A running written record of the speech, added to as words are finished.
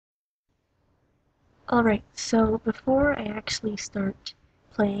Alright, so before I actually start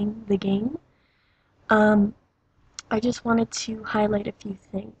playing the game, um, I just wanted to highlight a few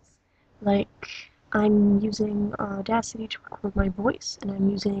things. Like, I'm using Audacity to record my voice, and I'm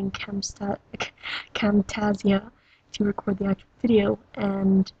using Camtasia to record the actual video,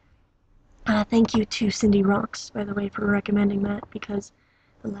 and thank you to Cindy Rocks, by the way, for recommending that, because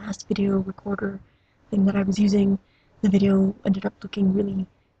the last video recorder thing that I was using, the video ended up looking really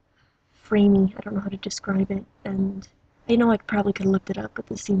framey. I don't know how to describe it, and I know I probably could have looked it up, but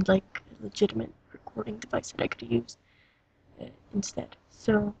this seemed like a legitimate recording device that I could use instead.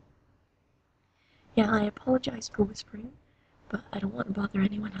 So, yeah, I apologize for whispering, but I don't want to bother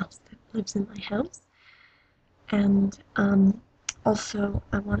anyone else that lives in my house. And also,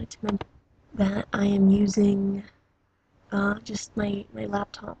 I wanted to mention that I am using just my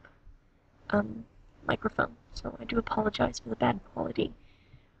laptop microphone, so I do apologize for the bad quality.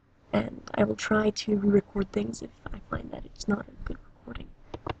 And I will try to re-record things if I find that it's not a good recording.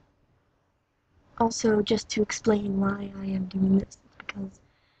 Also, just to explain why I am doing this, it's because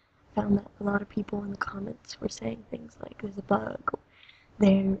I found that a lot of people in the comments were saying things like there's a bug or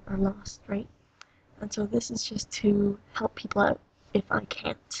they are lost, right? And so this is just to help people out if I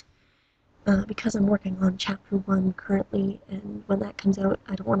can't. Because I'm working on chapter 1 currently, and when that comes out,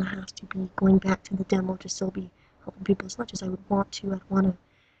 I don't want to have to be going back to the demo to still be helping people as much as I would want to. I'd want to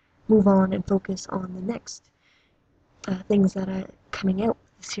move on and focus on the next things that are coming out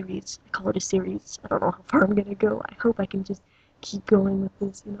with the series. I call it a series. I don't know how far I'm gonna go. I hope I can just keep going with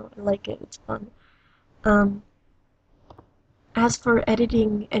this, you know, I like it, it's fun. As for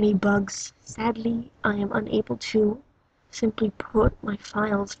editing any bugs, sadly, I am unable to simply put my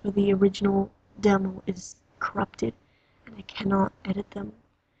files for the original demo is corrupted, and I cannot edit them,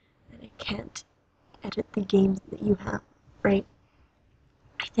 and I can't edit the games that you have, right?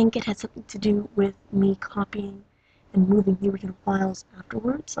 I think it had something to do with me copying and moving the original files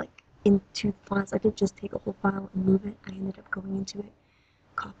afterwards, like into the files. I didn't just take a whole file and move it. I ended up going into it,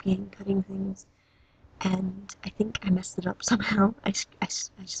 copying, cutting things, and I think I messed it up somehow. I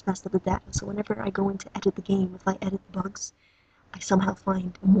just messed up the data, so whenever I go in to edit the game, if I edit the bugs, I somehow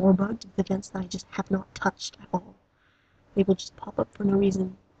find more bugs with events that I just have not touched at all. They will just pop up for no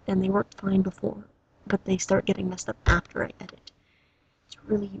reason, and they worked fine before, but they start getting messed up after I edit. It's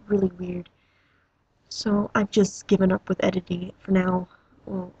really, really weird. So I've just given up with editing it for now,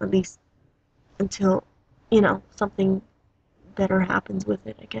 well, at least until, you know, something better happens with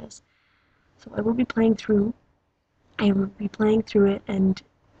it, I guess. So I will be playing through. I will be playing through it and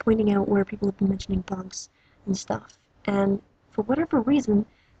pointing out where people have been mentioning bugs and stuff. And for whatever reason,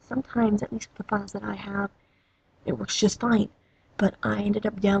 sometimes, at least with the files that I have, it works just fine. But I ended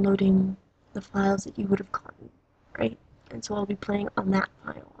up downloading the files that you would have gotten, right? And so I'll be playing on that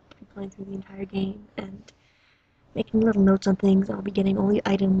file. I'll be playing through the entire game and making little notes on things. I'll be getting all the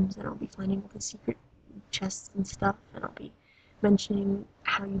items, and I'll be finding all the secret chests and stuff, and I'll be mentioning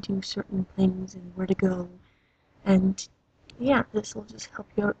how you do certain things and where to go. And yeah, this will just help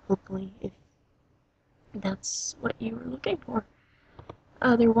you out, hopefully, if that's what you were looking for.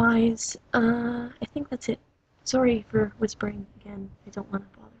 Otherwise, I think that's it. Sorry for whispering again. I don't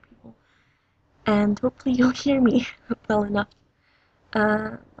want to bother people. And hopefully you'll hear me well enough.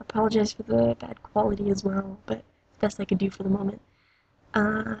 Apologize for the bad quality as well, but it's the best I can do for the moment.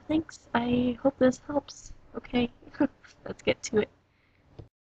 Thanks. I hope this helps. Okay, let's get to it.